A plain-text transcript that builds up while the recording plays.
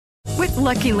With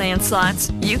Lucky Land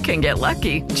Slots, you can get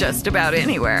lucky just about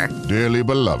anywhere. Dearly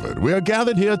beloved, we are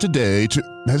gathered here today to...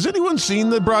 Has anyone seen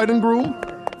the bride and groom?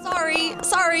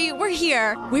 Sorry, we're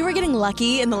here. We were getting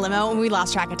lucky in the limo and we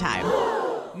lost track of time.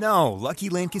 No, Lucky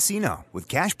Land Casino, with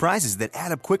cash prizes that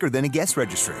add up quicker than a guest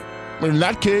registry. In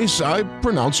that case, I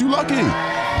pronounce you lucky.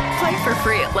 Play for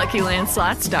free at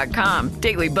LuckyLandSlots.com.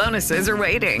 Daily bonuses are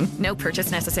waiting. No purchase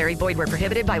necessary. Void where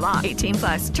prohibited by law.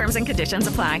 18+. Terms and conditions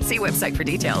apply. See website for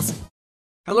details.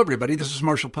 Hello, everybody. This is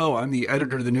Marshall Poe. I'm the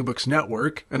editor of the New Books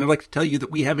Network, and I'd like to tell you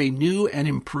that we have a new and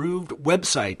improved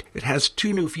website. It has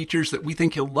 2 new features that we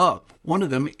think you'll love. One of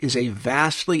them is a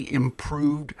vastly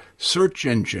improved search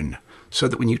engine, so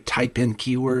that when you type in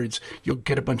keywords, you'll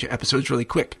get a bunch of episodes really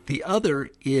quick. The other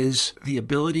is the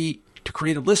ability to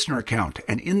create a listener account.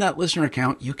 And in that listener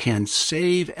account, you can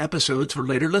save episodes for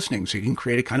later listening. So you can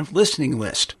create a kind of listening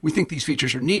list. We think these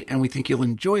features are neat and we think you'll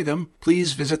enjoy them.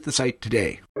 Please visit the site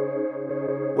today.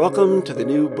 Welcome to the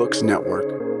New Books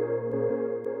Network.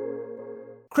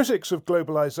 Critics of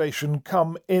globalization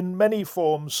come in many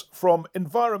forms, from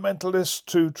environmentalists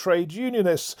to trade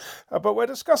unionists. But we're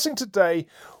discussing today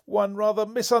one rather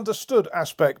misunderstood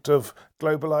aspect of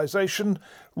globalization,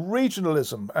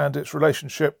 regionalism and its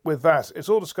relationship with that. It's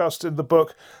all discussed in the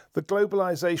book The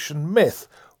Globalization Myth,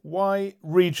 Why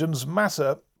Regions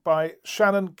Matter, by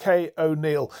Shannon K.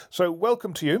 O'Neill. So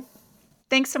welcome to you.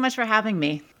 Thanks so much for having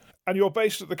me. And you're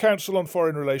based at the Council on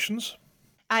Foreign Relations?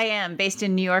 I am, based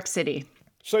in New York City.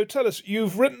 So tell us,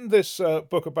 you've written this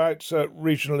book about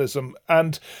regionalism,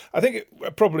 and I think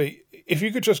probably if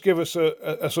you could just give us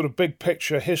a sort of big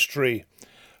picture history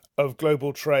of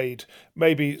global trade,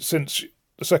 maybe since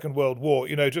the Second World War,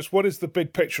 just what is the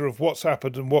big picture of what's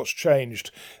happened and what's changed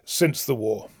since the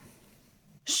war?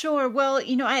 Sure. Well,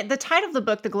 the title of the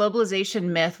book, The Globalization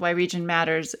Myth, Why Region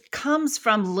Matters, comes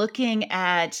from looking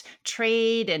at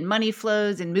trade and money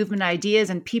flows and movement ideas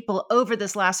and people over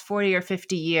this last 40 or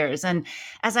 50 years. And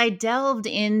as I delved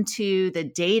into the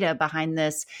data behind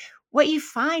this, what you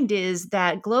find is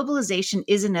that globalization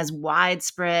isn't as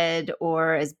widespread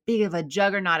or as big of a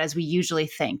juggernaut as we usually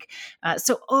think.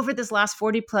 So over this last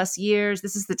 40 plus years,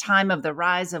 this is the time of the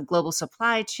rise of global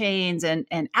supply chains and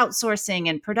outsourcing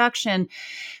and production.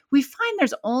 We find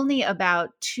there's only about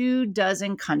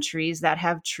 24 countries that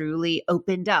have truly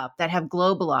opened up, that have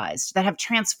globalized, that have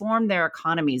transformed their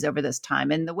economies over this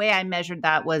time. And the way I measured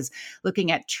that was looking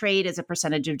at trade as a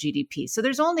percentage of GDP. So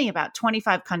there's only about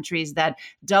 25 countries that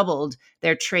doubled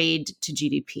their trade to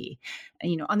GDP.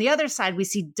 On the other side, we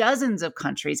see dozens of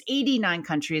countries, 89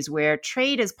 countries, where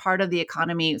trade as part of the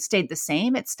economy stayed the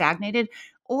same, it stagnated,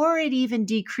 or it even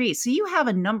decreased. So you have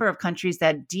a number of countries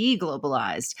that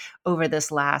deglobalized over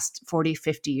this last 40,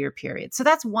 50-year period. So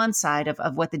that's one side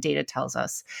of what the data tells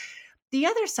us. The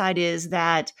other side is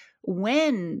that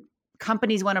when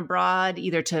companies went abroad,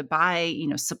 either to buy,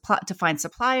 to find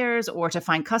suppliers or to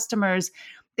find customers,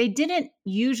 they didn't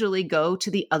usually go to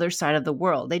the other side of the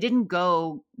world. They didn't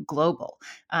go global.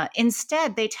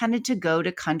 Instead, they tended to go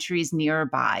to countries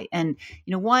nearby. And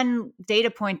one data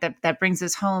point that brings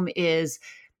this home is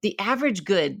the average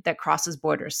good that crosses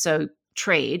borders, so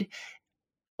trade,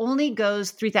 only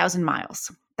goes 3,000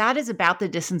 miles. That is about the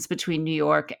distance between New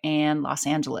York and Los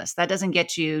Angeles. That doesn't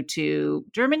get you to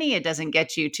Germany. It doesn't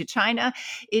get you to China.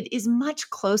 It is much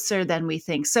closer than we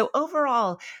think. So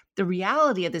overall, the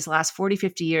reality of this last 40,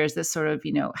 50 years, this sort of,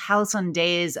 halcyon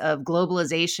days of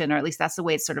globalization, or at least that's the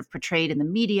way it's sort of portrayed in the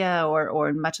media or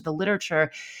in much of the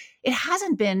literature, it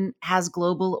hasn't been as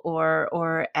global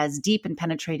or as deep and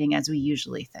penetrating as we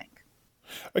usually think.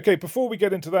 Okay, before we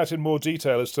get into that in more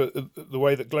detail as to the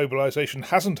way that globalization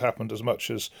hasn't happened as much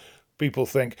as people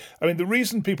think, I mean, the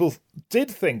reason people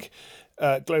did think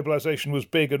globalization was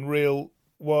big and real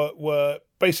were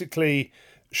basically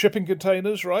shipping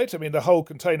containers, right? I mean, the whole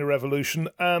container revolution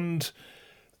and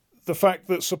the fact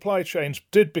that supply chains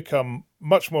did become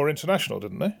much more international,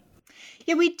 didn't they?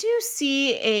 Yeah, we do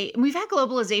see we've had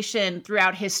globalization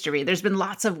throughout history. There's been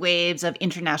lots of waves of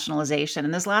internationalization.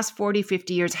 And this last 40,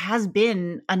 50 years has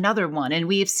been another one. And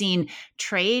we have seen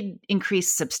trade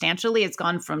increase substantially. It's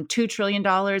gone from $2 trillion in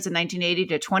 1980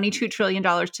 to $22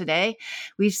 trillion today.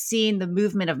 We've seen the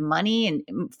movement of money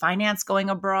and finance going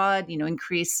abroad,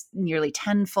 increase nearly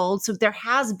tenfold. So there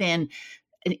has been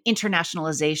an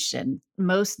internationalization,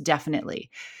 most definitely.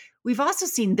 We've also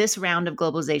seen this round of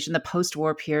globalization, the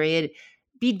post-war period,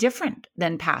 be different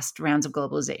than past rounds of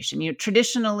globalization.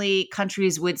 Traditionally,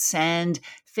 countries would send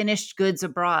finished goods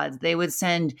abroad. They would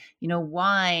send,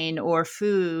 wine or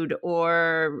food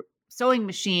or sewing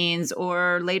machines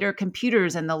or later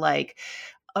computers and the like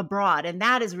abroad. And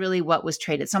that is really what was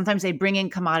traded. Sometimes they'd bring in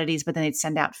commodities, but then they'd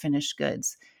send out finished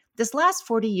goods. This last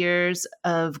 40 years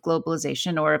of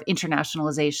globalization or of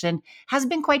internationalization has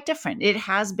been quite different. It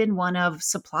has been one of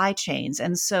supply chains.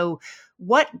 And so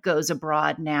what goes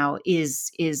abroad now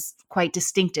is quite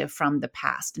distinctive from the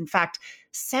past. In fact,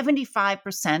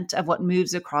 75% of what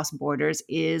moves across borders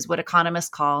is what economists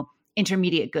call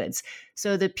intermediate goods.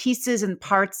 So the pieces and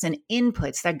parts and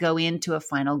inputs that go into a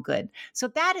final good. So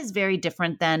that is very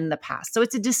different than the past. So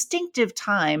it's a distinctive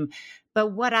time.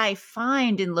 But what I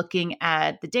find in looking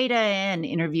at the data and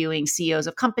interviewing CEOs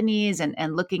of companies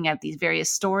and looking at these various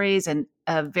stories and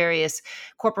various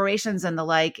corporations and the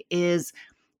like is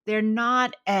they're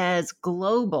not as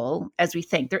global as we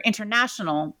think. They're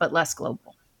international, but less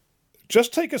global.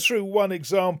 Just take us through one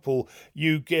example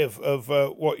you give of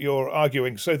what you're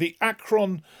arguing. So the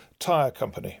Akron Tire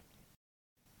Company.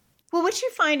 Well, what you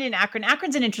find in Akron,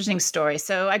 Akron's an interesting story.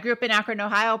 So I grew up in Akron,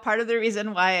 Ohio, part of the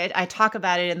reason why I talk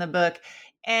about it in the book.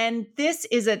 And this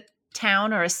is a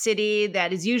town or a city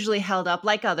that is usually held up,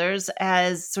 like others,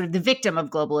 as sort of the victim of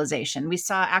globalization. We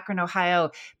saw Akron,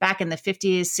 Ohio, back in the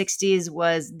 50s, 60s,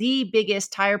 was the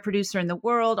biggest tire producer in the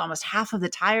world. Almost half of the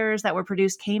tires that were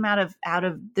produced came out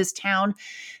of this town.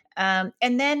 And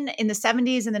then in the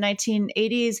 70s and the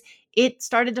 1980s, it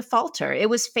started to falter. It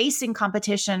was facing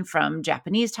competition from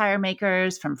Japanese tire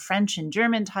makers, from French and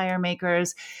German tire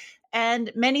makers. And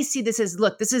many see this as,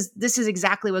 look, this is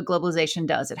exactly what globalization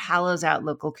does. It hollows out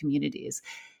local communities.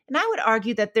 And I would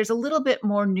argue that there's a little bit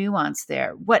more nuance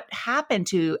there. What happened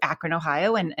to Akron,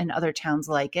 Ohio, and other towns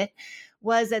like it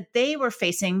was that they were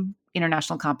facing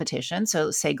international competition,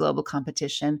 so say global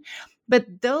competition.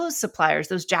 But those suppliers,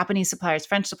 those Japanese suppliers,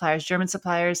 French suppliers, German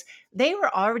suppliers, they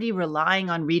were already relying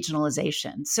on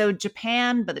regionalization. So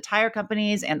Japan, but the tire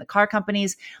companies and the car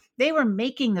companies, they were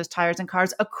making those tires and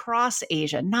cars across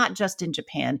Asia, not just in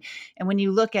Japan. And when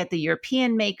you look at the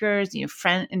European makers, in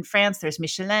France, there's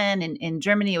Michelin. In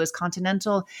Germany, it was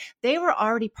Continental. They were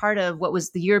already part of what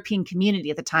was the European community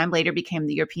at the time, later became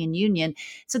the European Union.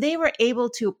 So they were able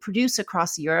to produce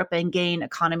across Europe and gain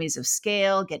economies of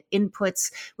scale, get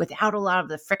inputs without a lot of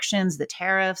the frictions, the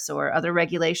tariffs or other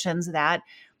regulations that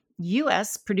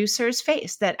U.S. producers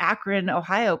faced, that Akron,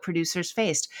 Ohio producers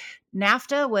faced.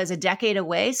 NAFTA was a decade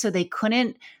away, so they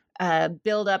couldn't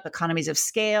build up economies of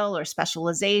scale or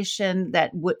specialization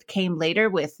that came later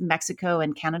with Mexico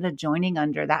and Canada joining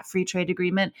under that free trade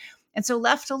agreement. And so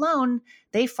left alone,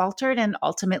 they faltered and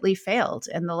ultimately failed.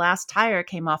 And the last tire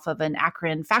came off of an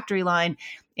Akron factory line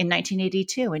in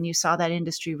 1982, and you saw that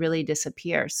industry really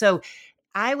disappear. So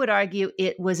I would argue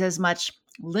it was as much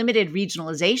limited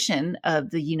regionalization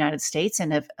of the United States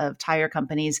and of tire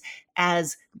companies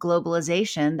as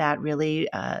globalization that really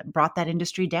brought that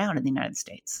industry down in the United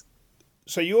States.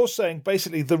 So you're saying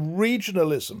basically the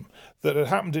regionalism that had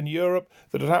happened in Europe,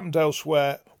 that had happened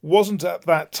elsewhere, wasn't at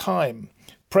that time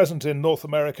present in North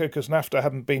America because NAFTA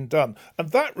hadn't been done. And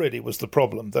that really was the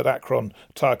problem that Akron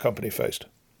Tire Company faced.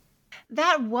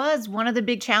 That was one of the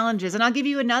big challenges. And I'll give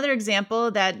you another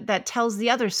example that tells the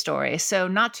other story. So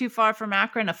not too far from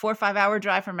Akron, a 4 or 5 hour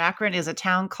drive from Akron is a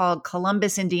town called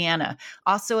Columbus, Indiana,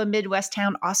 also a Midwest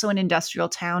town, also an industrial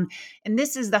town. And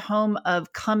this is the home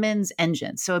of Cummins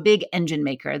Engines, so a big engine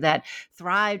maker that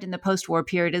thrived in the post-war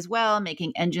period as well,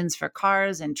 making engines for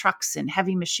cars and trucks and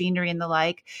heavy machinery and the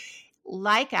like.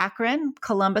 Like Akron,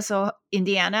 Columbus,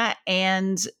 Indiana,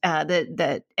 and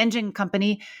the engine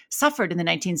company suffered in the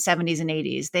 1970s and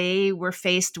 80s. They were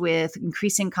faced with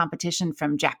increasing competition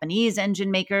from Japanese engine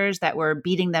makers that were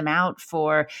beating them out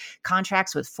for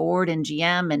contracts with Ford and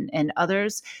GM and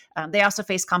others. They also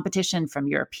faced competition from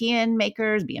European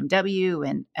makers,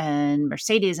 BMW and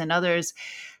Mercedes and others.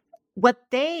 What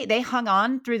they hung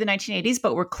on through the 1980s,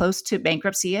 but were close to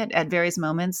bankruptcy at various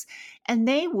moments. And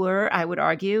they were, I would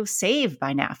argue, saved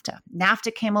by NAFTA.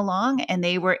 NAFTA came along and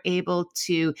they were able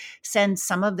to send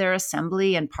some of their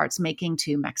assembly and parts making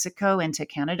to Mexico and to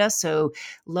Canada. So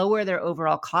lower their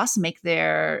overall costs, make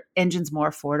their engines more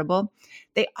affordable.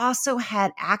 They also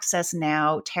had access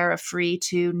now tariff-free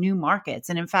to new markets.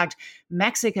 And in fact,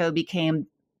 Mexico became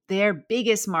their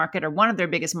biggest market or one of their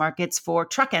biggest markets for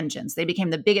truck engines. They became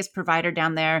the biggest provider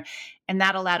down there. And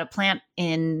that allowed a plant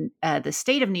in the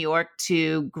state of New York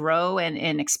to grow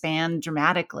and expand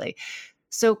dramatically.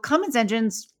 So Cummins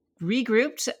Engines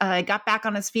regrouped, got back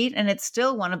on its feet, and it's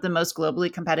still one of the most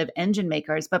globally competitive engine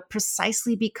makers, but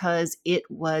precisely because it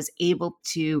was able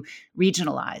to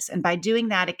regionalize. And by doing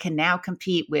that, it can now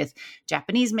compete with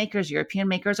Japanese makers, European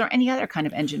makers, or any other kind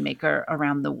of engine maker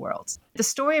around the world. The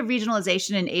story of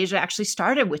regionalization in Asia actually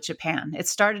started with Japan. It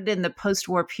started in the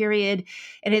post-war period,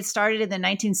 and it started in the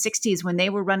 1960s when they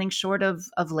were running short of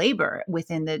labor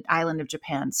within the island of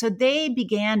Japan. So they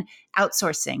began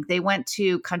outsourcing. They went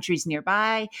to countries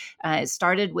nearby. It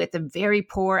started with the very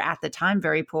poor, at the time,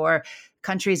 very poor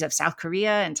countries of South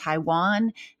Korea and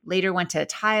Taiwan, later went to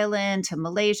Thailand, to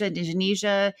Malaysia,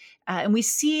 Indonesia. And we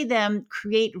see them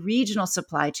create regional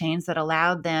supply chains that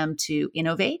allowed them to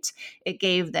innovate. It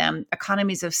gave them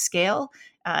economies of scale.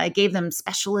 It gave them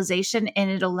specialization, and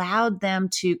it allowed them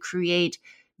to create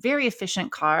very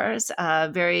efficient cars,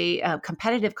 very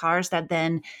competitive cars that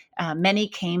then many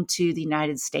came to the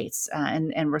United States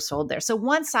and were sold there. So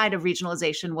one side of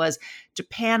regionalization was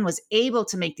Japan was able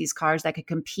to make these cars that could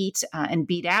compete and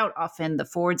beat out often the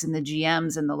Fords and the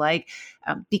GMs and the like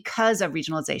because of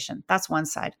regionalization. That's one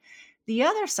side. The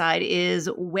other side is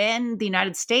when the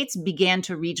United States began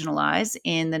to regionalize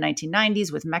in the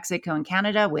 1990s with Mexico and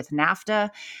Canada, with NAFTA,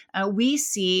 we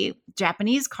see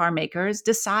Japanese car makers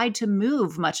decide to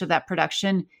move much of that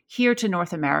production here to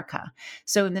North America.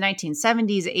 So in the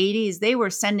 1970s, 80s, they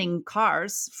were sending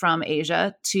cars from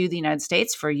Asia to the United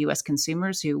States for U.S.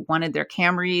 consumers who wanted their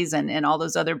Camrys and all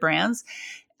those other brands.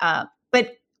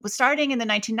 But starting in the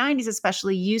 1990s,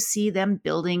 especially, you see them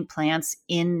building plants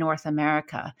in North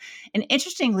America. And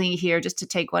interestingly here, just to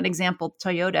take one example,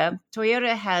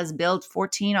 Toyota has built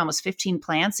 14, almost 15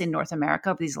 plants in North America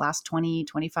over these last 20,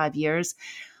 25 years.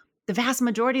 The vast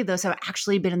majority of those have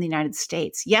actually been in the United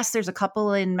States. Yes, there's a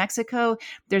couple in Mexico,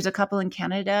 there's a couple in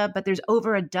Canada, but there's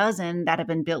over a dozen that have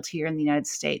been built here in the United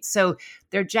States. So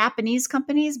they're Japanese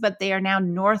companies, but they are now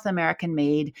North American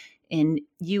made in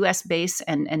U.S.-based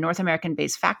and North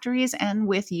American-based factories and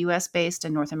with U.S.-based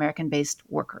and North American-based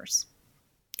workers.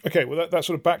 Okay, well, that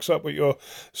sort of backs up what you're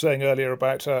saying earlier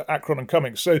about Acron and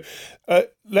Cummins. So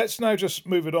let's now just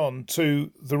move it on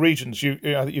to the regions. I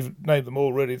think you've named them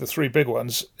all, really, the three big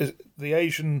ones, the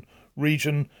Asian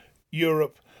region,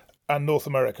 Europe, and North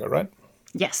America, right?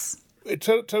 Yes.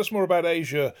 Tell us more about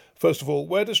Asia, first of all.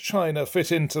 Where does China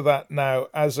fit into that now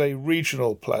as a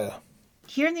regional player?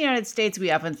 Here in the United States, we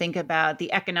often think about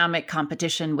the economic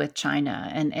competition with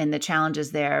China and the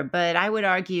challenges there. But I would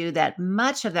argue that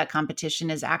much of that competition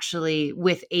is actually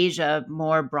with Asia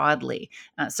more broadly.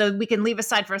 So we can leave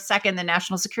aside for a second the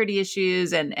national security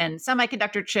issues and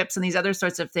semiconductor chips and these other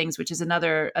sorts of things, which is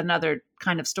another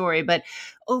kind of story. But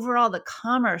overall, the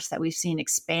commerce that we've seen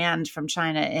expand from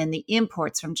China and the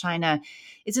imports from China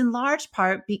is in large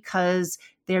part because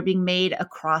they're being made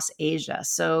across Asia.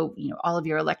 So, all of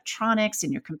your electronics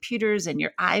and your computers and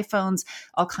your iPhones,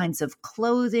 all kinds of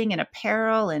clothing and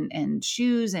apparel and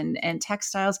shoes and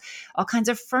textiles, all kinds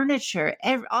of furniture,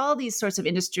 all these sorts of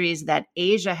industries that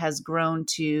Asia has grown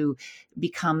to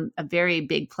become a very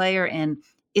big player in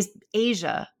is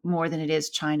Asia more than it is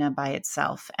China by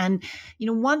itself. And,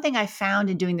 one thing I found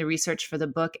in doing the research for the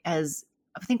book as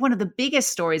I think one of the biggest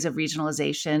stories of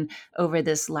regionalization over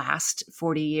this last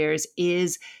 40 years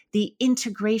is the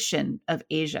integration of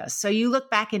Asia. So you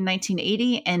look back in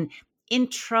 1980 and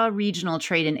intra-regional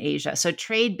trade in Asia, so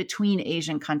trade between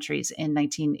Asian countries in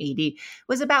 1980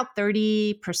 was about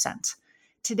 30%.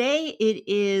 Today, it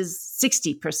is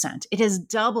 60%. It has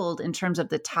doubled in terms of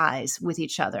the ties with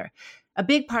each other. A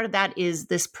big part of that is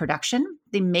this production.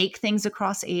 They make things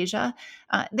across Asia.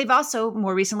 They've also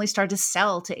more recently started to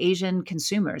sell to Asian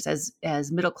consumers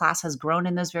as middle class has grown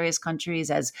in those various countries,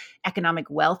 as economic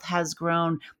wealth has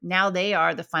grown. Now they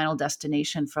are the final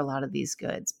destination for a lot of these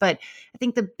goods. But I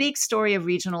think the big story of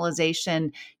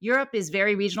regionalization, Europe is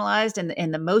very regionalized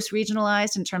and the most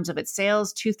regionalized in terms of its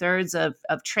sales. 2/3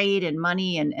 of trade and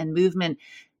money and movement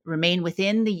remain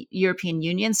within the European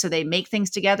Union. So they make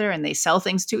things together and they sell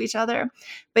things to each other.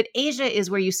 But Asia is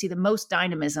where you see the most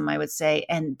dynamism, I would say,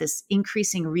 and this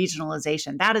increasing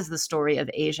regionalization. That is the story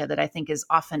of Asia that I think is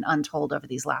often untold over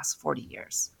these last 40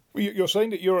 years. You're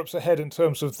saying that Europe's ahead in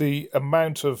terms of the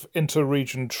amount of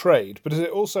inter-region trade, but is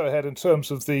it also ahead in terms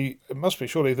of it must be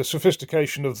surely the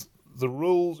sophistication of the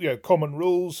rules, common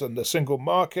rules and the single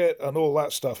market and all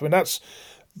that stuff? I mean,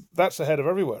 that's ahead of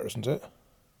everywhere, isn't it?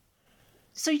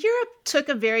 So Europe took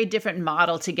a very different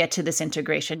model to get to this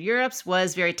integration. Europe's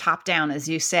was very top-down, as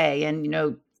you say,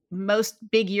 and most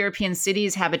big European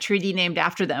cities have a treaty named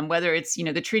after them, whether it's,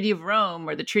 the Treaty of Rome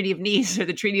or the Treaty of Nice or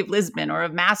the Treaty of Lisbon or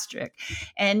of Maastricht.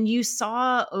 And you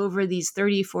saw over these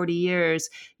 30, 40 years,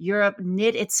 Europe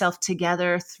knit itself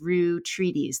together through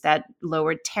treaties that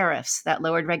lowered tariffs, that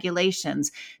lowered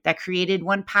regulations, that created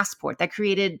one passport, that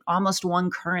created almost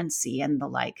one currency and the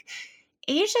like.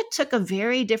 Asia took a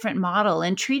very different model,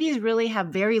 and treaties really have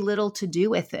very little to do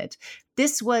with it.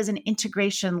 This was an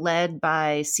integration led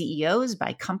by CEOs,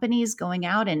 by companies going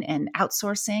out and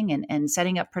outsourcing and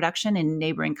setting up production in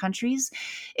neighboring countries.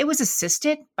 It was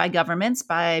assisted by governments,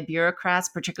 by bureaucrats,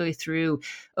 particularly through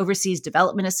overseas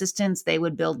development assistance. They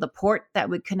would build the port that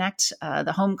would connect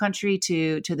the home country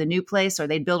to the new place, or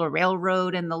they'd build a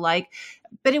railroad and the like.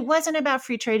 But it wasn't about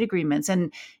free trade agreements.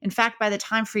 And in fact, by the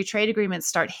time free trade agreements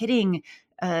start hitting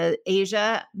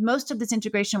Asia, most of this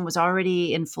integration was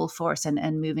already in full force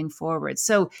and moving forward.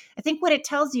 So I think what it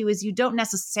tells you is you don't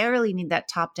necessarily need that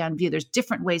top-down view. There's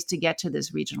different ways to get to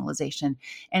this regionalization,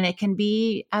 and it can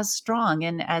be as strong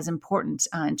and as important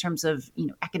in terms of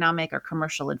economic or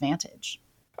commercial advantage.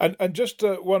 And just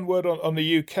one word on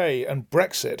the UK and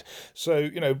Brexit. So,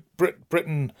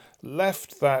 Britain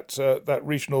left that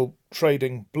regional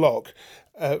trading bloc.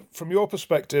 From your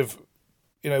perspective,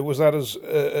 was that as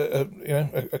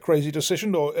a crazy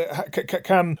decision, or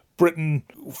can Britain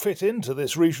fit into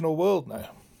this regional world now?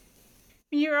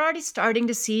 You're already starting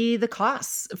to see the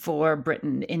costs for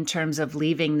Britain in terms of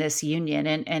leaving this union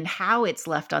and how it's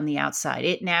left on the outside.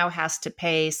 It now has to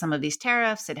pay some of these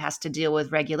tariffs. It has to deal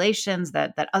with regulations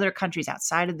that other countries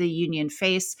outside of the union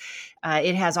face.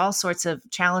 It has all sorts of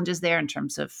challenges there in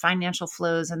terms of financial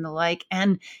flows and the like,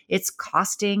 and it's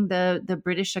costing the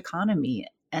British economy.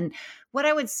 And what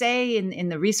I would say in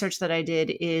the research that I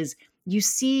did is you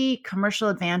see commercial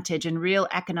advantage and real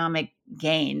economic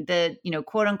gain. The,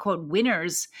 quote unquote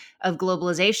winners of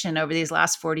globalization over these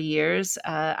last 40 years,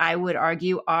 I would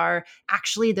argue, are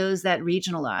actually those that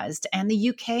regionalized. And the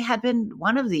UK had been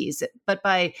one of these. But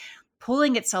by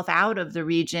pulling itself out of the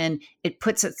region, it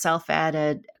puts itself at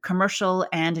a commercial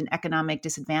and an economic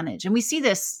disadvantage. And we see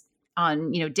this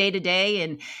on, day to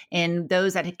day, and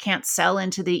those that can't sell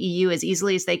into the EU as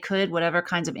easily as they could, whatever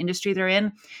kinds of industry they're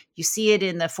in. You see it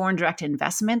in the foreign direct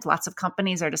investment. Lots of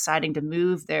companies are deciding to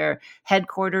move their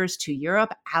headquarters to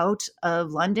Europe, out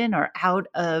of London or out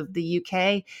of the UK.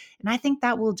 And I think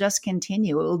that will just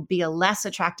continue. It will be a less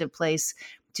attractive place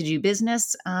to do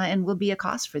business and will be a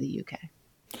cost for the UK.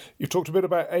 You've talked a bit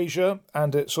about Asia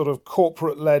and its sort of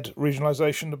corporate-led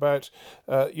regionalization, about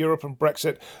Europe and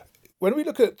Brexit. When we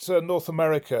look at North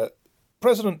America,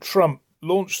 President Trump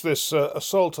launched this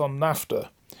assault on NAFTA,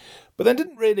 but then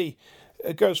didn't really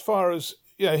go as far as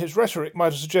his rhetoric might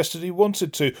have suggested he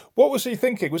wanted to. What was he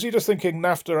thinking? Was he just thinking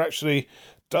NAFTA actually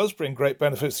does bring great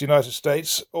benefits to the United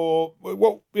States, or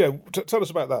what? Tell us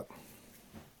about that.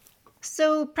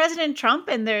 So President Trump,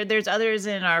 and there's others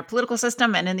in our political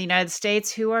system and in the United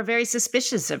States who are very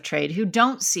suspicious of trade, who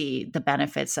don't see the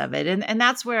benefits of it. And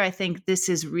that's where I think this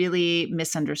is really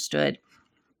misunderstood,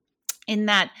 in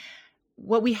that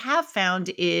what we have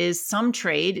found is some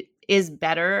trade is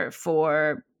better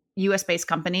for U.S.-based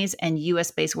companies and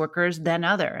U.S.-based workers than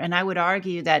other. And I would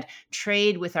argue that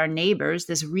trade with our neighbors,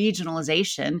 this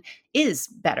regionalization, is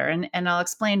better. And I'll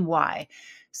explain why.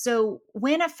 So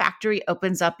when a factory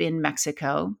opens up in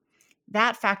Mexico,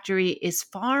 that factory is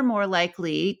far more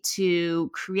likely to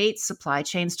create supply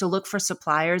chains, to look for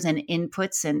suppliers and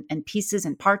inputs and pieces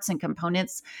and parts and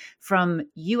components from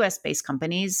US-based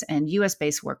companies and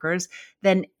US-based workers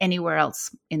than anywhere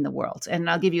else in the world. And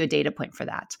I'll give you a data point for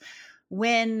that.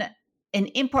 When an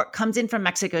import comes in from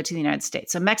Mexico to the United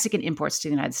States, so Mexican imports to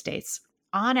the United States,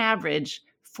 on average,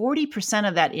 40%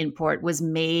 of that import was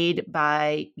made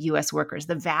by U.S. workers.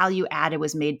 The value added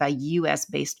was made by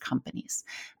U.S.-based companies.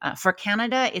 For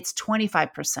Canada, it's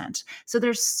 25%. So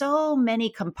there's so many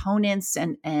components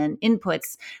and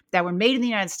inputs that were made in the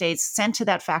United States, sent to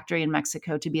that factory in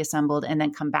Mexico to be assembled, and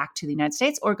then come back to the United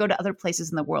States or go to other places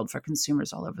in the world for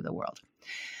consumers all over the world.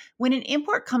 When an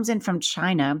import comes in from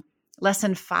China, less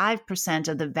than 5%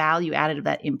 of the value added of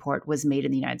that import was made in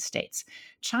the United States.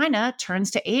 China turns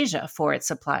to Asia for its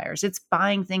suppliers. It's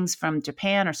buying things from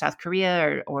Japan or South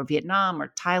Korea or Vietnam or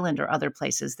Thailand or other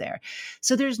places there.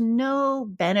 So there's no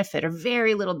benefit or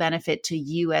very little benefit to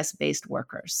US-based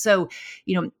workers. So,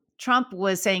 Trump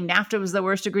was saying NAFTA was the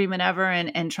worst agreement ever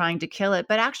and trying to kill it.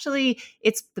 But actually,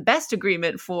 it's the best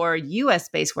agreement for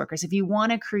U.S.-based workers. If you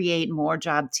want to create more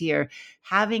jobs here,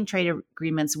 having trade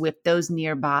agreements with those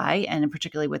nearby, and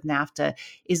particularly with NAFTA,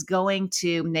 is going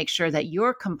to make sure that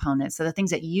your components, so the things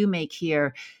that you make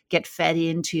here, get fed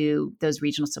into those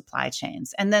regional supply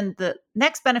chains. And then the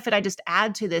next benefit I just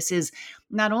add to this is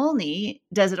not only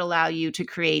does it allow you to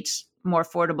create more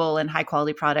affordable and high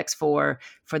quality products for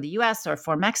the US or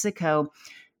for Mexico.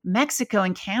 Mexico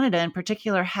and Canada in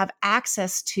particular have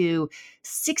access to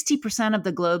 60% of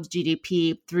the globe's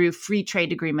GDP through free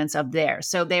trade agreements of theirs.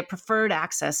 So they have preferred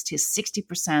access to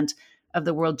 60% of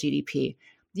the world GDP.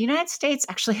 The United States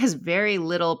actually has very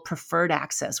little preferred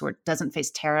access where it doesn't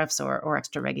face tariffs or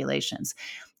extra regulations.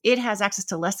 It has access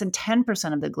to less than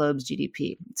 10% of the globe's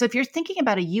GDP. So if you're thinking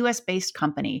about a US-based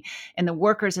company and the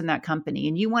workers in that company,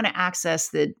 and you want to access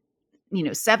the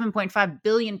 7.5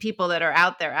 billion people that are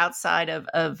out there outside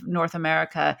of North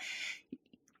America,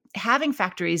 having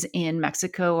factories in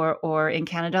Mexico or in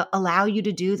Canada allow you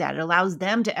to do that. It allows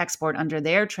them to export under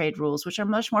their trade rules, which are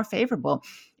much more favorable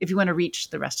if you want to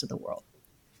reach the rest of the world.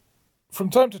 From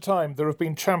time to time, there have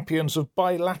been champions of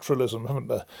bilateralism, haven't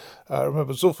there? I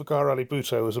remember Zulfikar Ali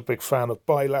Bhutto was a big fan of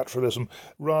bilateralism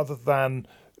rather than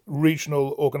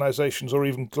regional organisations or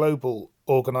even global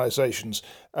organisations.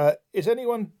 Is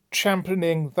anyone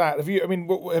championing that? Have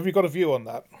you got a view on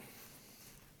that?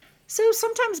 So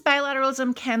sometimes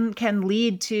bilateralism can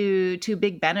lead to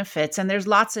big benefits, and there's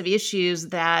lots of issues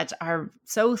that are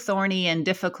so thorny and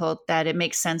difficult that it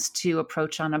makes sense to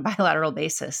approach on a bilateral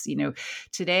basis.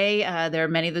 Today there are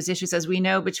many of those issues, as we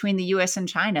know, between the U.S. and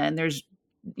China, and there's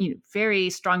very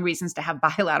strong reasons to have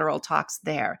bilateral talks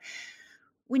there.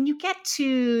 When you get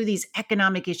to these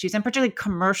economic issues, and particularly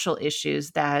commercial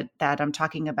issues that I'm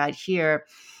talking about here,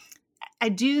 I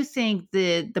do think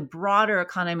the broader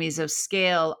economies of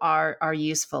scale are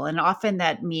useful, and often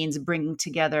that means bringing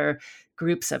together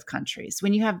groups of countries.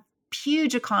 When you have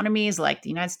huge economies like the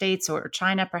United States or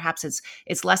China, perhaps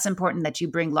it's less important that you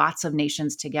bring lots of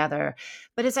nations together.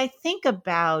 But as I think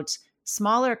about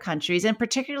smaller countries, and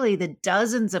particularly the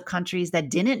dozens of countries that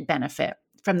didn't benefit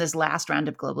from this last round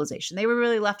of globalization, they were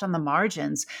really left on the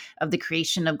margins of the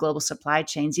creation of global supply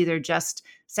chains, either just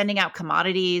sending out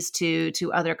commodities to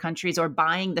other countries or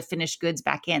buying the finished goods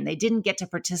back in. They didn't get to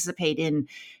participate in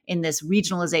this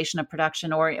regionalization of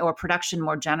production or production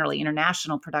more generally,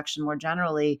 international production more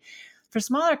generally. For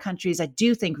smaller countries, I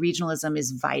do think regionalism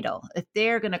is vital. If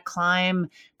they're going to climb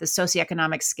the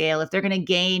socioeconomic scale, if they're going to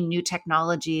gain new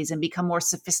technologies and become more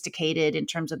sophisticated in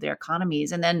terms of their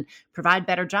economies and then provide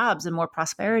better jobs and more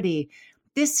prosperity,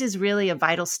 this is really a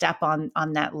vital step on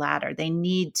that ladder. They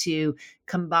need to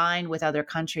combine with other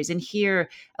countries. And here,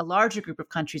 a larger group of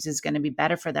countries is going to be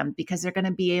better for them because they're going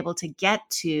to be able to get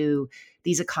to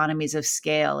these economies of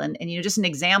scale. And just an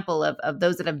example of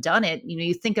those that have done it,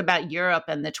 you think about Europe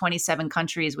and the 27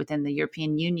 countries within the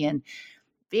European Union.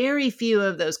 Very few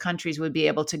of those countries would be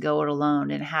able to go it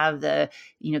alone and have the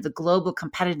global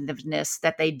competitiveness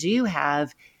that they do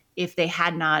have if they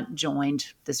had not joined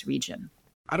this region.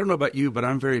 I don't know about you, but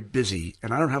I'm very busy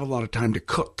and I don't have a lot of time to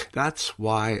cook. That's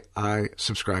why I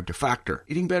subscribe to Factor.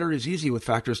 Eating better is easy with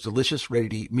Factor's delicious,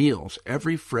 ready-to-eat meals.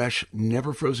 Every fresh,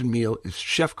 never frozen meal is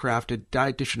chef-crafted,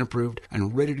 dietitian approved,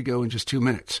 and ready to go in just 2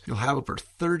 minutes. You'll have over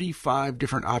 35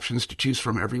 different options to choose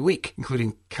from every week,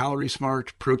 including Calorie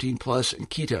Smart, Protein Plus, and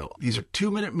Keto. These are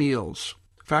 2-minute meals.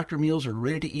 Factor meals are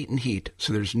ready to eat and heat,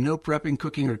 so there's no prepping,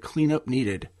 cooking, or cleanup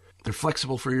needed. They're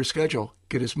flexible for your schedule.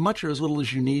 Get as much or as little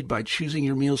as you need by choosing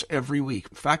your meals every week.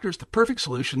 Factor is the perfect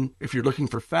solution if you're looking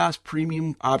for fast,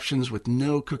 premium options with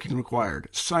no cooking required.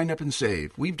 Sign up and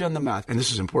save. We've done the math, and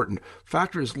this is important.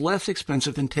 Factor is less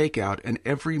expensive than takeout, and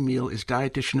every meal is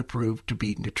dietitian approved to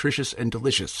be nutritious and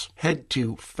delicious. Head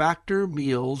to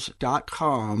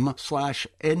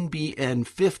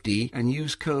factormeals.com/NBN50 and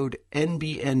use code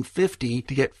NBN50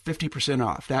 to get 50%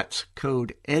 off. That's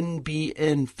code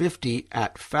NBN50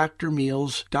 at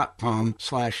factormeals.com/NBN50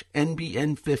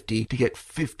 to get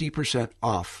 50%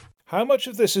 off. How much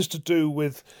of this is to do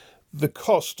with the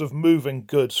cost of moving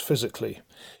goods physically?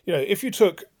 If you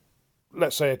took,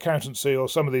 let's say, accountancy or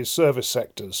some of these service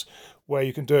sectors where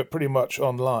you can do it pretty much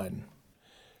online,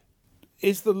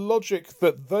 is the logic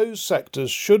that those sectors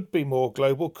should be more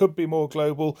global, could be more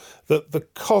global, that the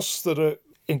costs that are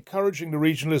encouraging the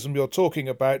regionalism you're talking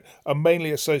about are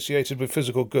mainly associated with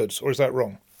physical goods, or is that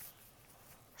wrong?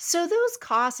 So those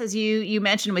costs, as you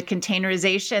mentioned with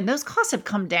containerization, those costs have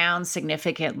come down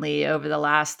significantly over the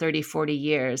last 30, 40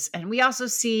 years. And we also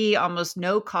see almost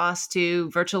no cost to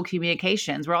virtual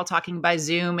communications. We're all talking by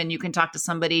Zoom, and you can talk to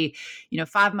somebody,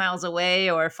 5 miles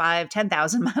away or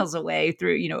 10,000 miles away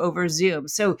through, over Zoom.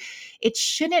 So it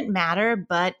shouldn't matter,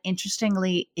 but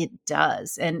interestingly, it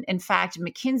does. And in fact,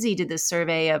 McKinsey did this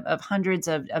survey of hundreds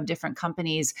of different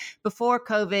companies before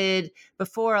COVID,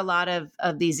 before a lot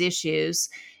of these issues.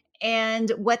 And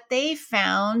what they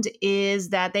found is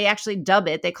that they actually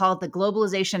they call it the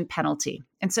globalization penalty.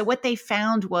 And so what they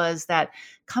found was that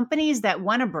companies that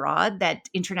went abroad, that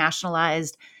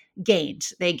internationalized, gained.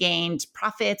 They gained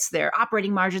profits, their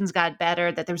operating margins got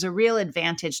better, that there was a real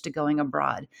advantage to going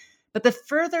abroad. But the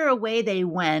further away they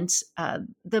went,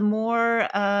 the more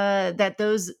that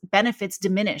those benefits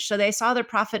diminished. So they saw their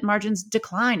profit margins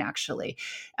decline, actually.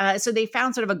 So they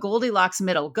found sort of a Goldilocks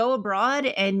middle. Go abroad,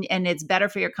 and it's better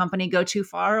for your company. Go too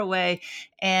far away,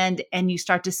 and you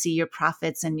start to see your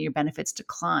profits and your benefits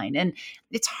decline. And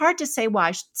it's hard to say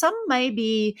why. Some may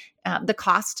be the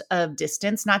cost of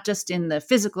distance, not just in the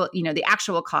physical, the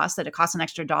actual cost, that it costs an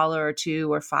extra $1 or $2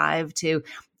 or $5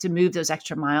 to move those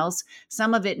extra miles.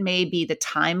 Some of it may be the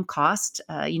time cost.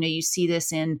 You see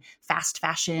this in fast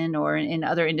fashion or in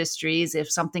other industries.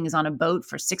 If something is on a boat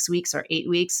for 6 weeks or 8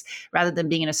 weeks, rather than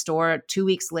being in a store 2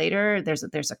 weeks later,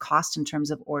 there's a cost in terms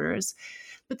of orders.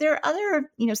 But there are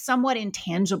other, somewhat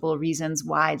intangible reasons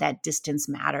why that distance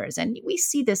matters. And we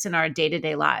see this in our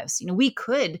day-to-day lives. We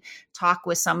could talk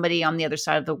with somebody on the other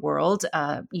side of the world,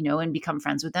 and become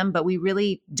friends with them, but we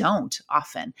really don't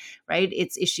often, right?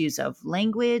 It's issues of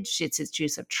language, it's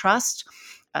issues of trust.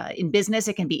 In business,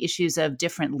 it can be issues of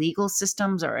different legal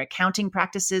systems or accounting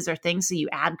practices or things. So you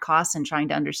add costs in trying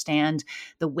to understand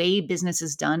the way business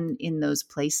is done in those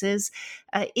places.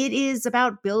 It is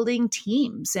about building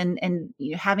teams and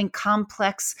having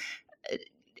complex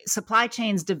supply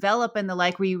chains develop and the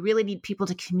like, where you really need people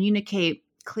to communicate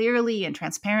clearly and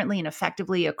transparently and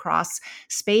effectively across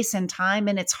space and time.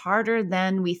 And it's harder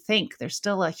than we think. There's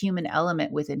still a human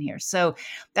element within here. So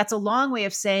that's a long way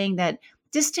of saying that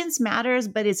distance matters,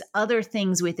 but it's other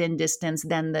things within distance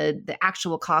than the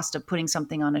actual cost of putting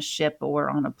something on a ship or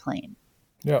on a plane.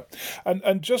 Yeah,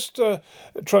 and just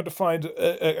trying to find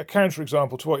a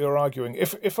counterexample to what you're arguing.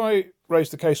 If I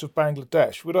raise the case of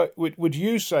Bangladesh, would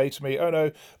you say to me, oh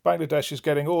no, Bangladesh is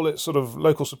getting all its sort of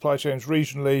local supply chains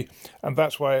regionally, and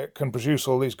that's why it can produce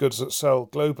all these goods that sell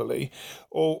globally?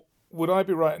 Or would I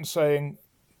be right in saying,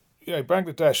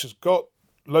 Bangladesh has got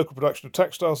local production of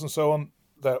textiles and so on,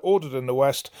 they're ordered in the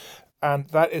West, and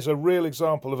that is a real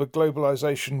example of a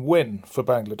globalization win for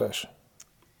Bangladesh?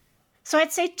 So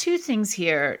I'd say two things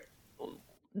here.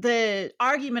 The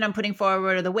argument I'm putting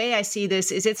forward, or the way I see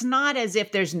this, is it's not as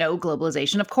if there's no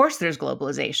globalization. Of course there's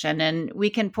globalization, and we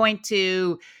can point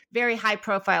to very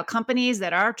high-profile companies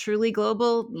that are truly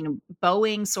global.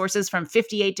 Boeing sources from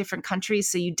 58 different countries,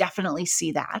 so you definitely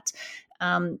see that.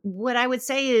 What I would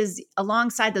say is,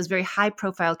 alongside those very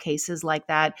high-profile cases like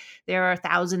that, there are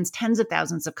thousands, tens of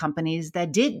thousands of companies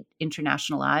that did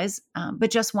internationalize, but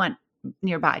just went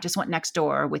nearby, just went next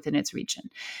door within its region.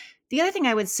 The other thing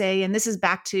I would say, and this is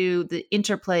back to the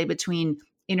interplay between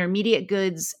intermediate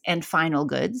goods and final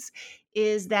goods,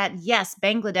 is that yes,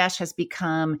 Bangladesh has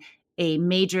become a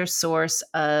major source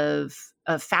of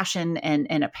fashion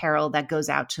and apparel that goes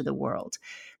out to the world.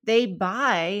 They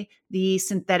buy the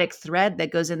synthetic thread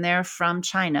that goes in there from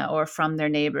China or from their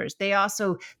neighbors.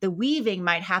 The weaving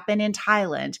might happen in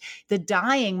Thailand. The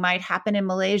dyeing might happen in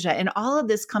Malaysia. And all of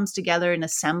this comes together in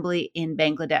assembly in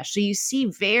Bangladesh. So you see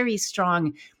very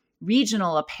strong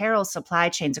regional apparel supply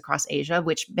chains across Asia,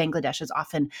 which Bangladesh is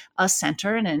often a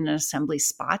center and an assembly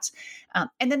spot.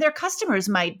 And then their customers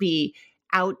might be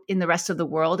out in the rest of the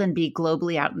world and be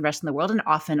globally out in the rest of the world, and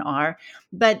often are.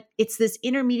 But it's this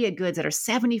intermediate goods that are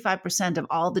 75% of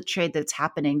all the trade that's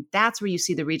happening. That's where you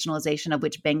see the regionalization, of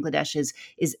which Bangladesh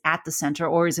is at the center,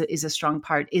 or is a strong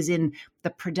part, is in the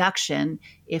production,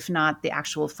 if not the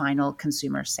actual final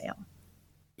consumer sale.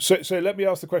 So let me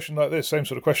ask the question like this, same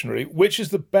sort of question really. Which is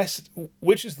the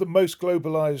most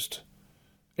globalized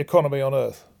economy on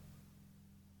earth?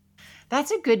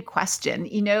 That's a good question.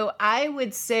 I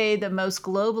would say the most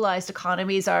globalized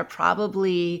economies are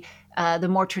probably the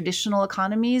more traditional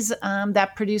economies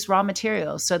that produce raw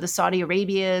materials. So the Saudi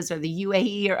Arabias or the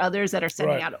UAE or others that are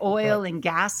sending out oil and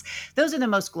gas, those are the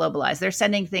most globalized. They're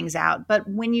sending things out. But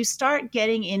when you start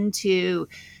getting into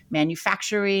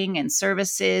manufacturing and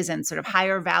services and sort of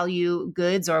higher value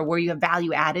goods, or where you have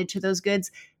value added to those goods,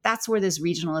 that's where this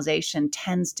regionalization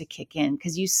tends to kick in,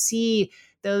 because you see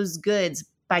those goods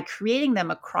by creating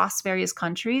them across various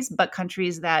countries, but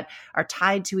countries that are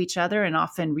tied to each other and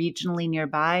often regionally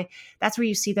nearby, that's where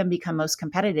you see them become most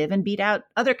competitive and beat out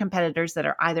other competitors that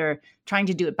are either trying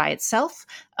to do it by itself,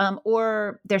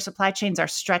 or their supply chains are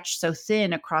stretched so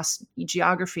thin across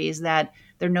geographies that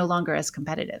they're no longer as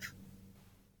competitive.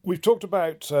 We've talked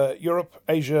about Europe,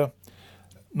 Asia,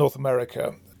 North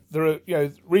America. There are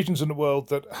regions in the world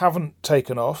that haven't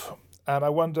taken off, and I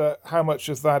wonder how much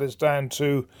of that is down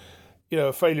to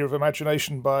a failure of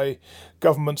imagination by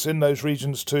governments in those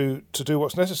regions to do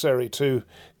what's necessary to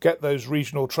get those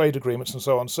regional trade agreements and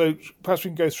so on. So perhaps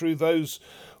we can go through those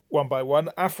one by one.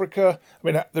 Africa,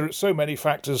 there are so many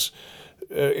factors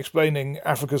explaining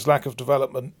Africa's lack of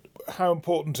development. How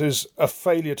important is a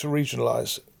failure to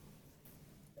regionalize?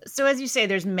 So as you say,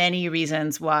 there's many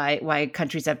reasons why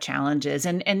countries have challenges.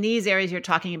 And these areas you're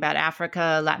talking about,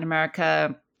 Africa, Latin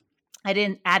America, I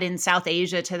didn't add in South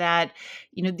Asia to that.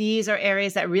 These are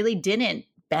areas that really didn't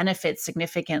benefit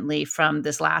significantly from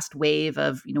this last wave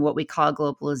of, what we call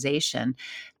globalization.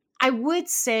 I would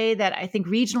say that I think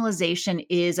regionalization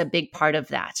is a big part of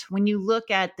that. When you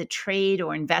look at the trade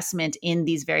or investment in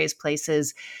these various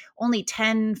places, only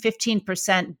 10,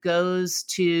 15% goes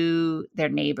to their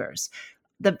neighbors.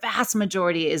 The vast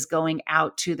majority is going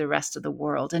out to the rest of the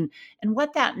world. And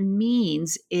what that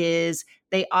means is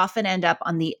they often end up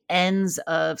on the ends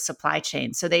of supply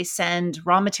chains. So they send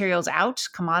raw materials out,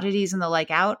 commodities and the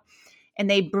like out, and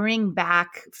they bring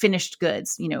back finished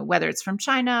goods, whether it's from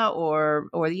China or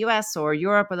the US or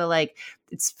Europe or the like,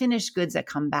 it's finished goods that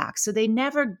come back. So they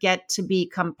never get to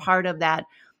become part of that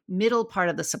middle part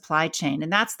of the supply chain.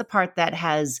 And that's the part that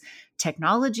has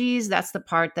technologies. That's the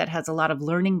part that has a lot of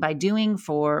learning by doing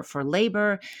for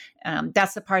labor.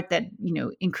 That's the part that,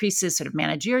 increases sort of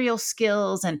managerial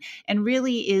skills and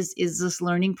really is this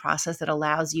learning process that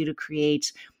allows you to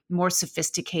create more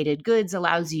sophisticated goods,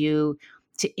 allows you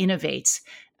to innovate.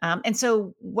 And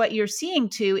so what you're seeing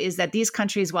too is that these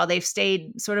countries, while they've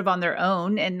stayed sort of on their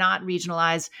own and not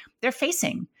regionalized, they're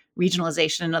facing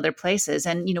regionalization in other places.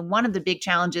 And, one of the big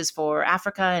challenges for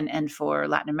Africa and for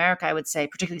Latin America, I would say,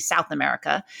 particularly South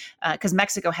America, because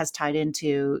Mexico has tied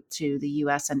into the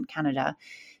US and Canada,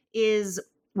 is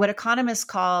what economists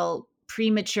call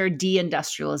premature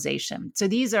deindustrialization. So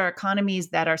these are economies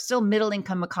that are still middle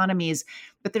income economies,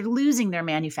 but they're losing their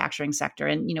manufacturing sector.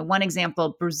 And, one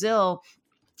example, Brazil,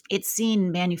 it's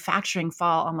seen manufacturing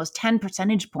fall almost 10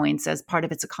 percentage points as part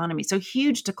of its economy. So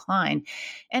huge decline.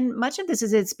 And much of this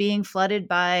is it's being flooded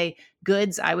by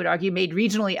goods, I would argue, made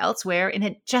regionally elsewhere, and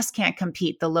it just can't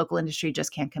compete. The local industry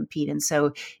just can't compete. And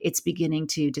so it's beginning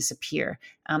to disappear.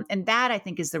 And that, I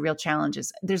think, is the real challenge.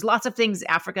 There's lots of things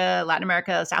Africa, Latin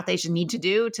America, South Asia need to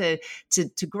do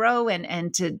to grow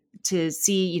and to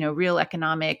see, real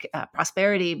economic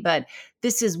prosperity. But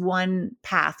this is one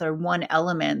path or one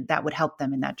element that would help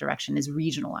them in that direction, is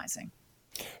regionalizing.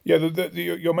 Yeah,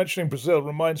 you're mentioning Brazil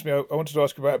reminds me, I wanted to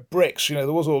ask about BRICS.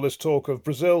 There was all this talk of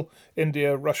Brazil,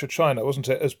 India, Russia, China, wasn't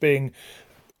it, as being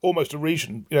almost a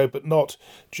region, but not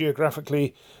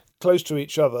geographically close to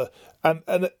each other. And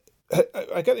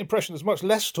I get the impression there's much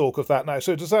less talk of that now.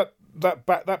 So does that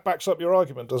backs up your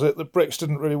argument, does it, that BRICS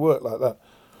didn't really work like that?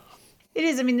 It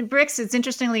is. The BRICS, it's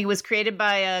interestingly, was created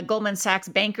by a Goldman Sachs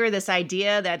banker, this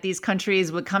idea that these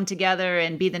countries would come together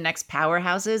and be the next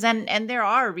powerhouses. And there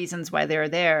are reasons why they're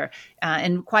there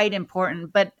and quite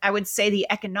important. But I would say the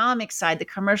economic side, the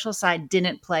commercial side,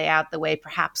 didn't play out the way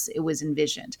perhaps it was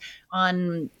envisioned.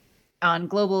 On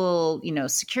global,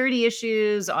 security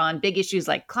issues, on big issues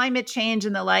like climate change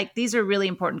and the like, these are really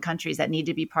important countries that need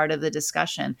to be part of the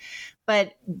discussion.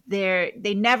 But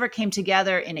they never came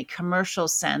together in a commercial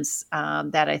sense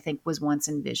that I think was once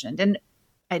envisioned. And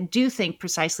I do think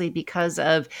precisely because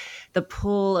of the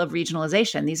pull of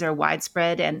regionalization. These are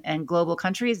widespread and global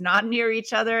countries, not near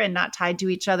each other and not tied to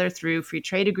each other through free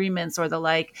trade agreements or the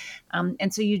like.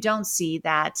 And so you don't see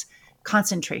that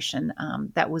concentration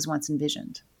that was once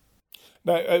envisioned.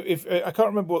 Now, if I can't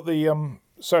remember what the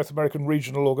South American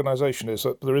Regional Organization is.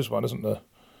 There is one, isn't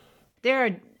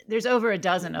there? There's over a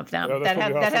dozen of them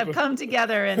that have come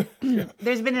together, and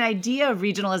there's been an idea of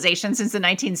regionalization since the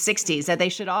 1960s that they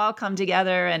should all come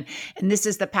together, and this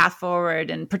is the path forward,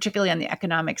 and particularly on the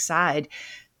economic side.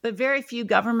 But very few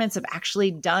governments have actually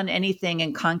done anything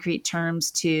in concrete terms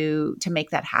to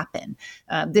make that happen.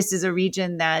 This is a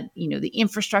region that, the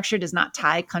infrastructure does not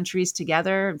tie countries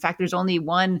together. In fact, there's only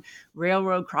one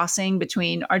railroad crossing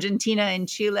between Argentina and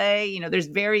Chile. There's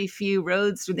very few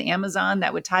roads through the Amazon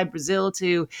that would tie Brazil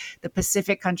to the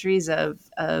Pacific countries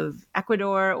of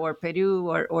Ecuador or Peru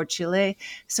or Chile.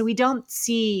 So we don't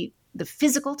see the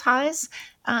physical ties,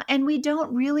 and we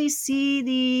don't really see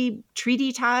the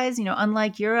treaty ties.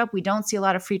 Unlike Europe, we don't see a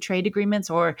lot of free trade agreements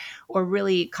or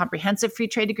really comprehensive free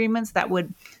trade agreements that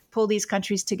would pull these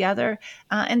countries together.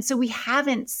 And so we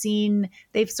haven't seen,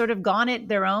 they've sort of gone it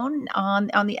their own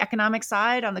on the economic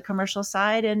side, on the commercial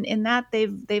side, and in that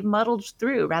they've muddled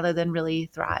through rather than really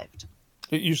thrived.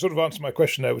 You sort of answered my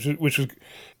question there, which was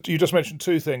you just mentioned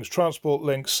two things: transport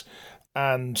links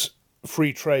and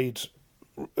free trade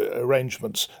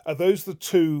arrangements. Are those the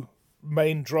two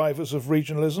main drivers of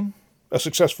regionalism, a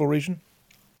successful region?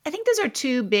 I think those are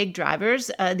two big drivers.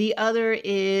 The other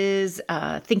is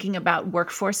thinking about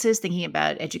workforces, thinking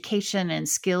about education and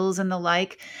skills and the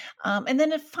like. And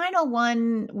then a final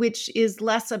one, which is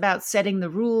less about setting the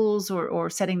rules or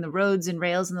setting the roads and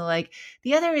rails and the like.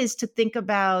 The other is to think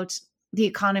about the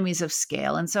economies of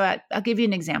scale. And so I'll give you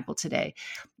an example today.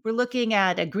 We're looking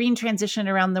at a green transition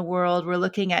around the world. We're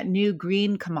looking at new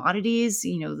green commodities,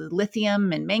 the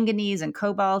lithium and manganese and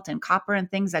cobalt and copper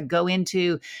and things that go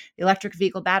into electric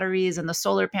vehicle batteries and the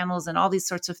solar panels and all these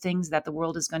sorts of things that the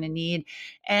world is going to need.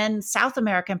 And South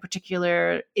America in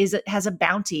particular has a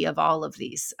bounty of all of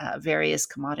these various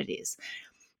commodities.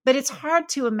 But it's hard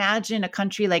to imagine a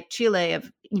country like Chile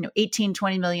of 18,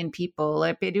 20 million people,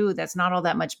 or Peru that's not all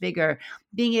that much bigger,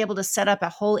 being able to set up a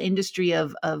whole industry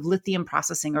of lithium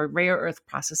processing or rare earth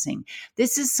processing.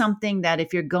 This is something that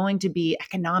if you're going to be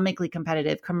economically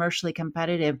competitive, commercially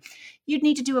competitive, you'd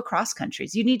need to do across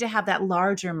countries. You need to have that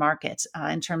larger market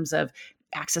in terms of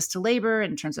access to labor,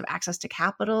 in terms of access to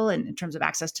capital, and in terms of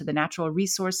access to the natural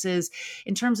resources,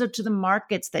 in terms of to the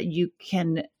markets that you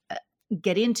can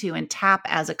get into and tap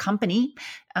as a company,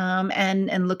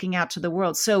 and looking out to the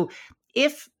world. So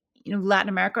if Latin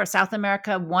America or South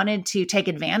America wanted to take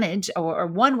advantage, or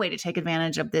one way to take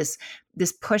advantage of this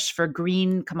push for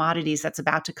green commodities that's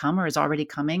about to come or is already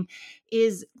coming,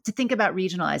 is to think about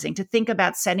regionalizing, to think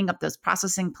about setting up those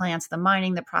processing plants, the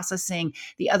mining, the processing,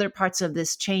 the other parts of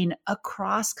this chain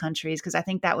across countries, because I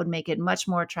think that would make it much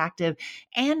more attractive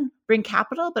and bring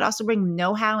capital, but also bring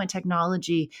know-how and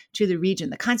technology to the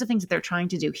region. The kinds of things that they're trying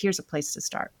to do, here's a place to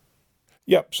start.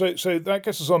 Yeah, so that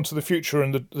gets us on to the future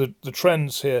and the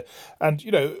trends here. And,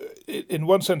 in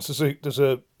one sense, there's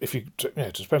a if you,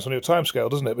 it depends on your timescale,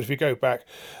 doesn't it? But if you go back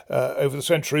over the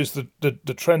centuries,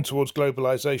 the trend towards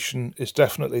globalization is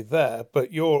definitely there.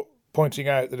 But you're pointing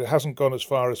out that it hasn't gone as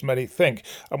far as many think.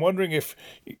 I'm wondering if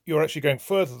you're actually going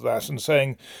further than that and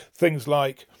saying things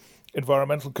like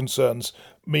environmental concerns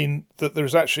mean that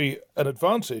there's actually an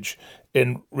advantage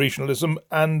in regionalism,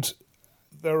 and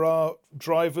there are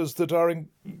drivers that are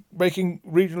making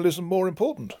regionalism more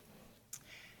important.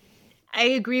 I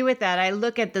agree with that. I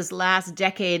look at this last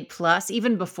decade plus,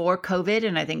 even before COVID,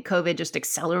 and I think COVID just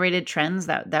accelerated trends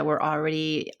that were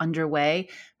already underway.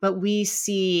 But we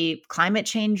see climate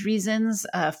change reasons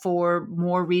for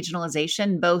more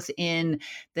regionalization, both in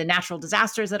the natural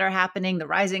disasters that are happening, the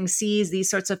rising seas. These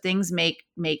sorts of things make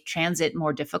transit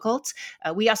more difficult.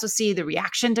 We also see the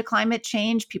reaction to climate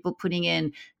change, people putting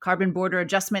in carbon border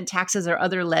adjustment taxes or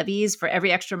other levies. For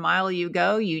every extra mile you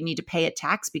go, you need to pay a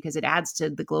tax because it adds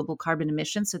to the global carbon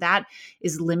emissions. So that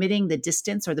is limiting the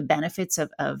distance or the benefits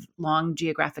of long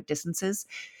geographic distances.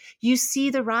 You see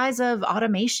the rise of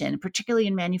automation, particularly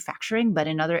in manufacturing, but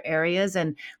in other areas.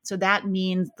 And so that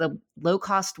means the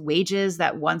low-cost wages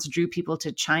that once drew people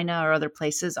to China or other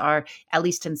places are, at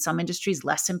least in some industries,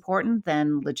 less important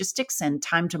than logistics and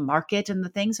time to market and the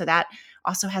thing. So that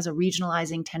also has a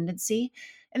regionalizing tendency.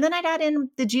 And then I'd add in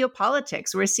the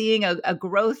geopolitics. We're seeing a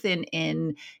growth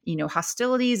in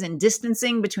hostilities and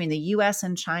distancing between the U.S.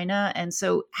 and China. And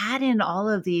so add in all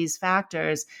of these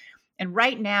factors, and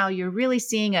right now, you're really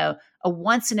seeing a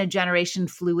once-in-a-generation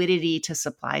fluidity to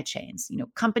supply chains.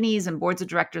 Companies and boards of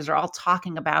directors are all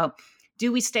talking about,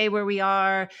 do we stay where we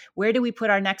are? Where do we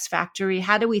put our next factory?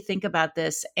 How do we think about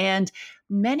this? And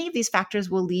many of these factors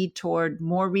will lead toward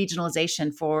more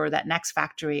regionalization for that next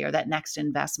factory or that next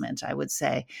investment, I would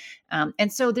say.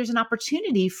 And so there's an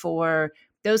opportunity for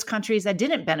those countries that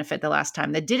didn't benefit the last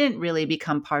time, that didn't really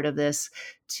become part of this,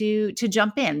 to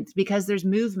jump in because there's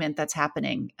movement that's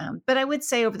happening. But I would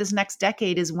say over this next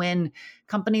decade is when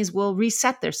companies will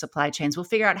reset their supply chains. We'll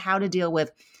figure out how to deal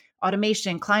with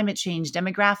automation, climate change,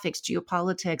 demographics,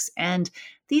 geopolitics. And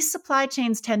these supply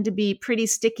chains tend to be pretty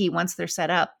sticky once they're set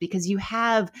up because you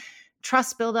have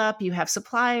trust build up, you have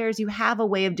suppliers, you have a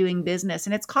way of doing business,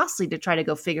 and it's costly to try to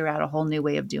go figure out a whole new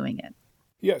way of doing it.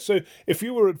 Yeah, so if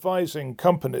you were advising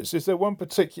companies, is there one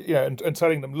particular, and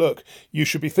telling them, look, you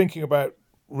should be thinking about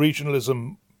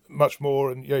regionalism much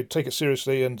more and take it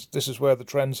seriously, and this is where the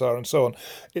trends are and so on.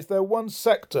 Is there one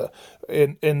sector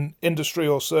in industry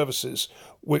or services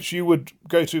which you would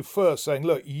go to first saying,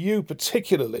 look, you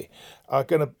particularly are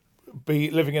going to be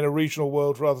living in a regional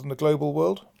world rather than a global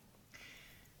world?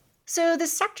 So the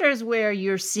sectors where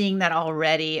you're seeing that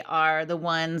already are the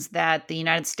ones that the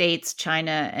United States,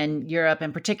 China, and Europe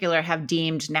in particular have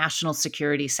deemed national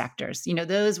security sectors.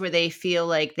 Those where they feel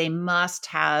like they must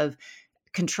have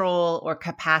control or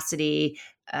capacity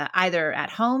either at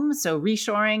home, so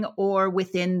reshoring, or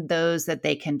within those that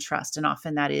they can trust. And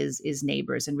often that is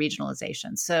neighbors and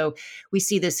regionalization. So we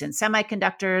see this in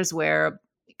semiconductors where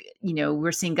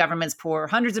we're seeing governments pour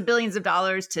hundreds of billions of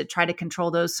dollars to try to control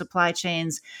those supply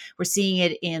chains. We're seeing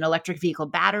it in electric vehicle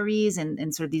batteries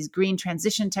and sort of these green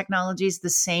transition technologies, the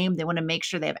same. They want to make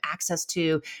sure they have access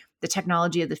to the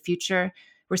technology of the future.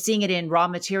 We're seeing it in raw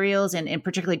materials and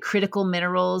particularly critical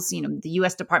minerals. The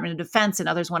U.S. Department of Defense and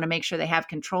others want to make sure they have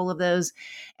control of those.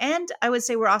 And I would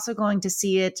say we're also going to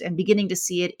see it and beginning to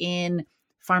see it in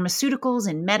pharmaceuticals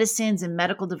and medicines and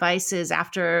medical devices.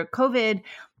 After COVID,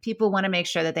 people want to make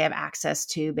sure that they have access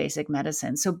to basic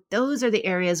medicine. So those are the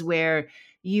areas where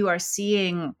you are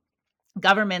seeing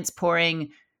governments pouring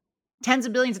tens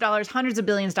of billions of dollars, hundreds of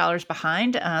billions of dollars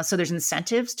behind. So there's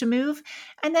incentives to move.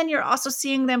 And then you're also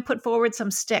seeing them put forward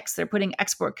some sticks. They're putting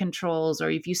export controls,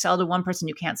 or if you sell to one person,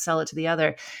 you can't sell it to the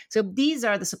other. So these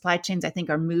are the supply chains I think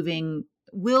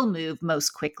will move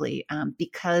most quickly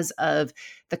because of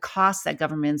the costs that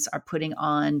governments are putting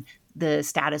on the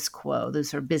status quo, the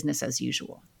sort of business as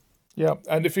usual. Yeah,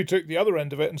 and if you took the other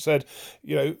end of it and said,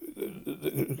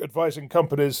 advising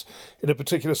companies in a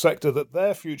particular sector that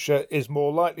their future is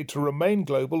more likely to remain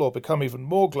global or become even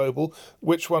more global,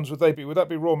 which ones would they be? Would that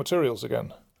be raw materials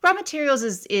again? Raw materials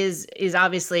is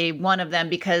obviously one of them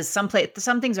because some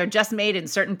things are just made in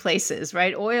certain places,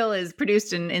 right? Oil is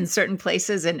produced in certain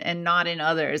places and not in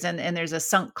others, and there's a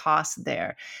sunk cost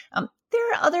there.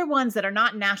 There are other ones that are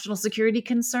not national security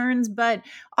concerns, but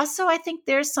also I think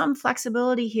there's some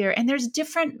flexibility here, and there's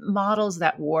different models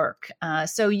that work.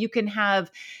 So you can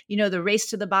have, the race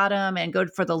to the bottom and go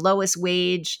for the lowest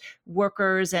wage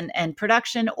workers and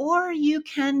production, or you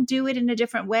can do it in a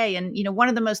different way. And, one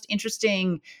of the most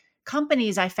interesting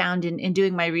companies I found in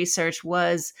doing my research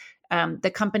was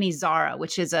the company Zara,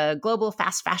 which is a global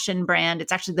fast fashion brand.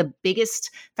 It's actually the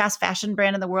biggest fast fashion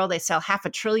brand in the world. They sell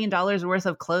 $500 billion worth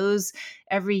of clothes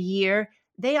every year.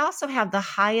 They also have the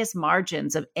highest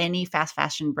margins of any fast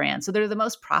fashion brand. So they're the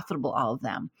most profitable, all of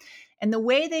them. And the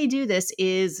way they do this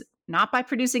is not by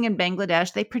producing in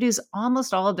Bangladesh. They produce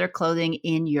almost all of their clothing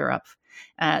in Europe.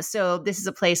 So this is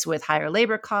a place with higher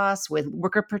labor costs, with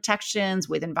worker protections,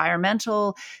 with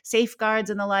environmental safeguards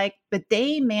and the like, but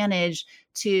they manage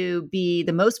to be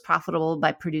the most profitable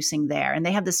by producing there. And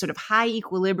they have this sort of high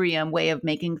equilibrium way of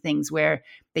making things where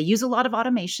they use a lot of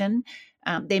automation.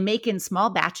 They make in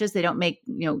small batches. They don't make,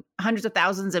 hundreds of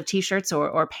thousands of t-shirts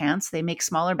or pants. They make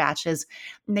smaller batches,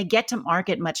 and they get to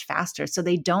market much faster. So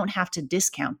they don't have to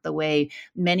discount the way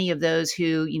many of those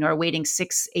who, are waiting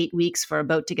 6-8 weeks for a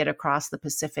boat to get across the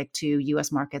Pacific to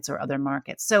US markets or other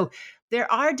markets. So there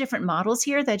are different models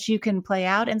here that you can play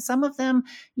out. And some of them,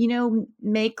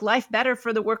 make life better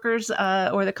for the workers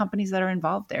or the companies that are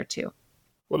involved there too.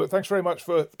 Well, look, thanks very much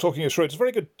for talking us through. It's a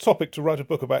very good topic to write a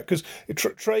book about because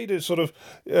trade is sort of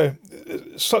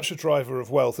such a driver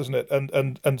of wealth, isn't it?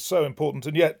 And so important.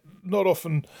 And yet not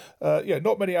often,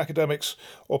 not many academics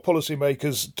or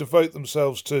policymakers devote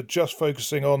themselves to just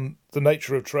focusing on the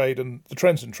nature of trade and the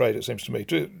trends in trade, it seems to me.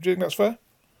 Do you think that's fair?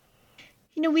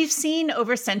 We've seen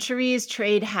over centuries,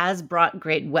 trade has brought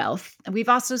great wealth. And we've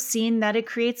also seen that it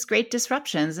creates great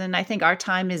disruptions. And I think our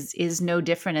time is no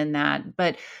different in that.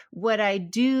 But what I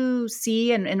do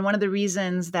see, and one of the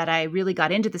reasons that I really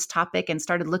got into this topic and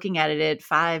started looking at it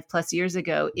 5+ years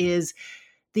ago, is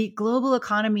the global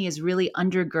economy is really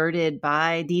undergirded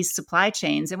by these supply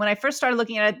chains. And when I first started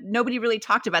looking at it, nobody really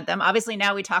talked about them. Obviously,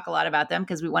 now we talk a lot about them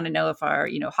because we want to know if our,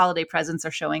 holiday presents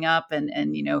are showing up and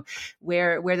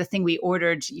where the thing we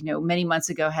ordered, many months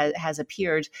ago has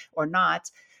appeared or not.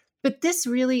 But this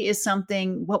really is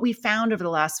something, what we found over the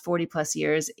last 40+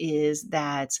 years is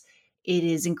that it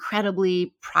is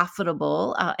incredibly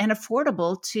profitable and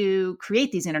affordable to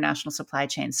create these international supply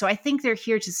chains. So I think they're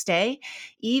here to stay.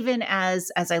 Even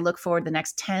as I look forward the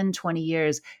next 10, 20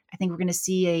 years, I think we're going to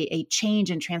see a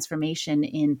change and transformation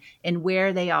in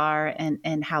where they are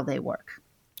and how they work.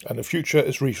 And the future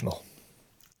is regional.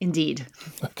 Indeed.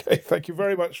 Okay, thank you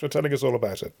very much for telling us all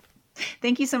about it.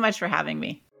 Thank you so much for having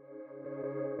me.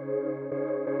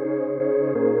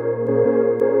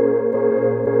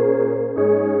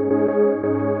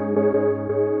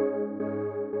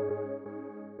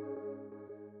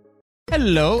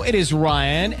 Hello, it is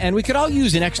Ryan, and we could all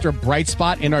use an extra bright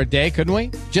spot in our day, couldn't we?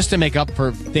 Just to make up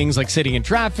for things like sitting in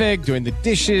traffic, doing the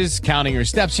dishes, counting your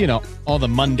steps, you know, all the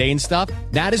mundane stuff.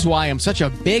 That is why I'm such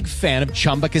a big fan of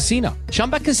Chumba Casino.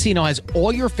 Chumba Casino has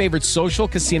all your favorite social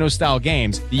casino-style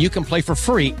games that you can play for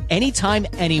free anytime,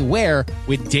 anywhere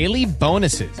with daily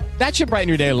bonuses. That should brighten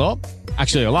your day a little.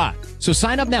 Actually, a lot. So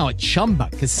sign up now at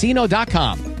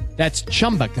ChumbaCasino.com. That's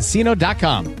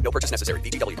ChumbaCasino.com. No purchase necessary.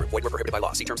 VGW Group. Void where prohibited by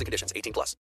law. See terms and conditions. 18+.